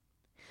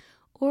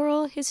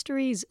Oral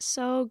history's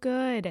so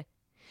good.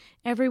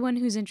 Everyone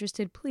who's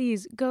interested,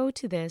 please go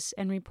to this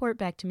and report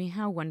back to me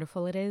how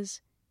wonderful it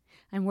is.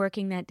 I'm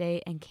working that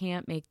day and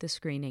can't make the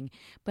screening,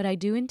 but I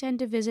do intend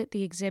to visit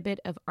the exhibit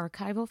of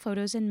archival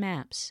photos and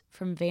maps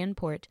from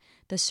Vanport,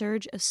 The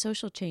Surge of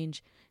Social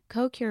Change,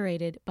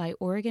 co-curated by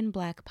Oregon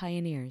Black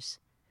pioneers.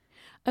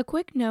 A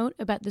quick note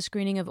about the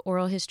screening of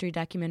oral history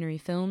documentary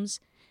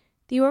films.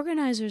 The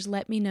organizers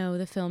let me know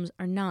the films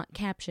are not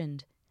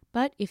captioned,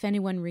 but if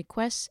anyone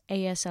requests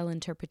ASL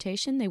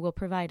interpretation, they will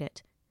provide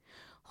it.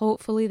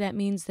 Hopefully that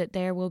means that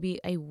there will be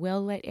a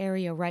well-lit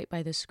area right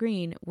by the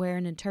screen where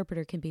an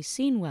interpreter can be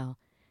seen well.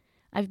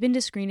 I've been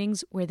to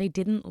screenings where they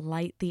didn't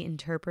light the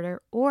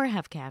interpreter or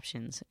have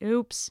captions.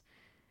 Oops.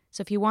 So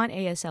if you want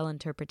ASL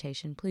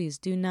interpretation, please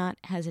do not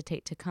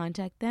hesitate to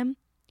contact them.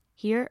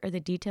 Here are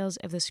the details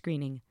of the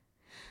screening.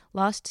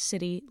 Lost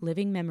City,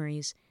 Living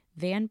Memories,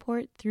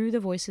 Vanport through the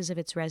voices of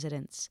its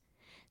residents.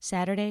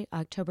 Saturday,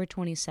 October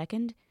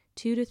 22nd,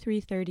 2 to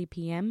 3:30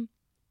 p.m.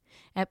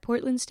 at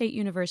Portland State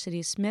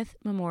University's Smith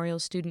Memorial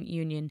Student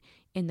Union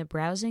in the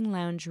Browsing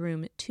Lounge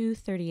Room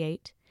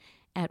 238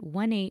 at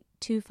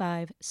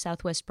 1825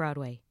 Southwest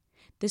Broadway.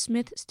 The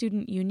Smith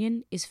Student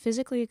Union is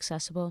physically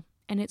accessible,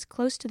 and it's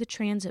close to the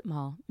Transit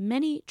Mall,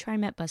 many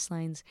TriMet bus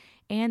lines,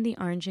 and the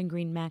Orange and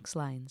Green Max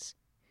lines.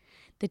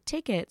 The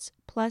tickets,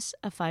 plus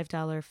a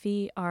 $5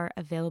 fee, are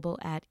available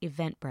at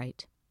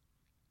Eventbrite.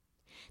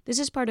 This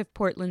is part of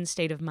Portland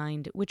State of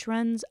Mind, which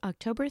runs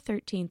October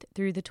 13th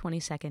through the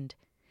 22nd.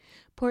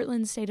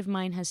 Portland State of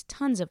Mind has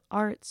tons of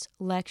arts,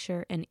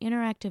 lecture, and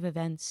interactive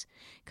events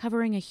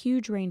covering a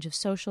huge range of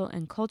social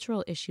and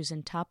cultural issues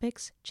and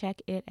topics.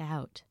 Check it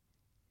out.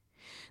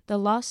 The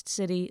Lost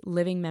City,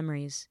 Living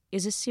Memories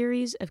is a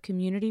series of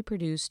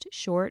community-produced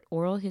short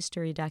oral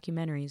history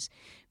documentaries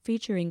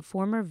featuring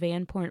former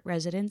Vanport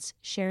residents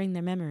sharing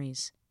their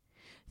memories.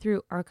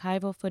 Through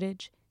archival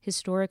footage,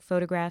 historic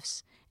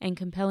photographs, and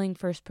compelling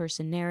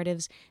first-person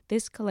narratives,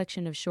 this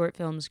collection of short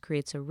films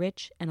creates a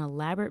rich and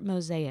elaborate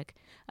mosaic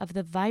of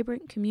the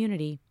vibrant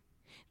community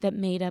that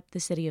made up the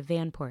city of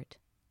Vanport.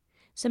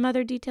 Some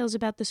other details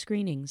about the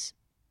screenings.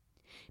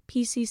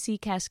 PCC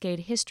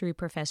Cascade history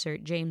professor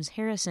James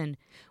Harrison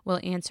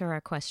will answer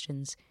our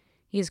questions.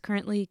 He is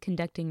currently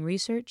conducting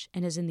research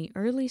and is in the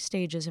early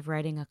stages of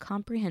writing a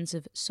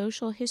comprehensive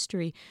social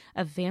history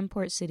of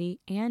Vanport City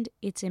and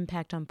its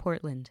impact on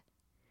Portland.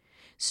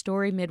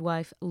 Story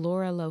midwife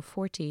Laura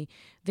Loforti,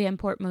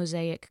 Vanport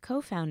Mosaic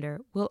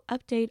co-founder, will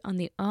update on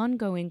the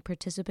ongoing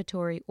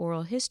participatory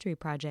oral history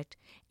project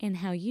and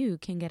how you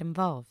can get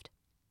involved.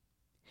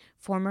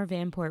 Former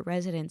Vanport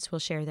residents will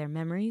share their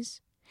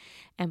memories,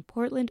 and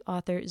Portland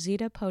author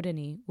Zita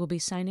Podany will be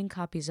signing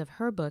copies of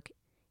her book,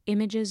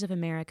 Images of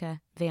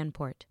America,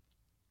 Vanport.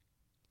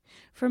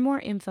 For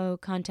more info,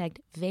 contact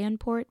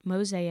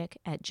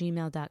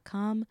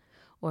vanportmosaic@gmail.com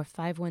or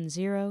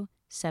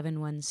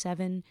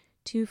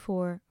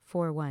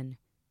 510-717-2441.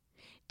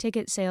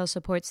 Ticket sale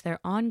supports their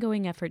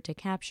ongoing effort to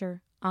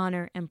capture,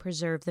 honor, and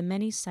preserve the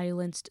many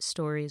silenced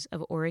stories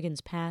of Oregon's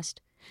past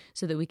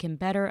so that we can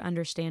better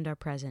understand our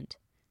present.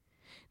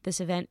 This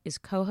event is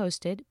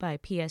co-hosted by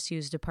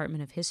PSU's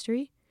Department of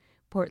History,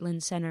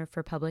 Portland Center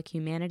for Public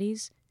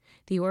Humanities,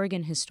 the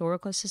Oregon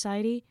Historical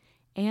Society,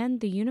 and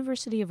the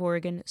University of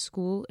Oregon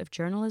School of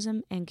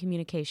Journalism and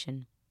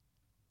Communication.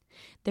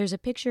 There's a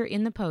picture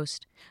in the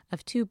post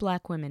of two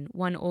black women,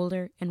 one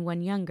older and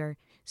one younger,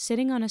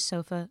 sitting on a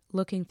sofa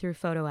looking through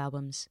photo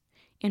albums.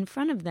 In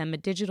front of them, a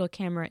digital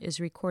camera is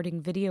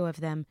recording video of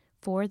them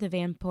for the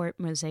Vanport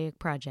Mosaic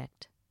Project.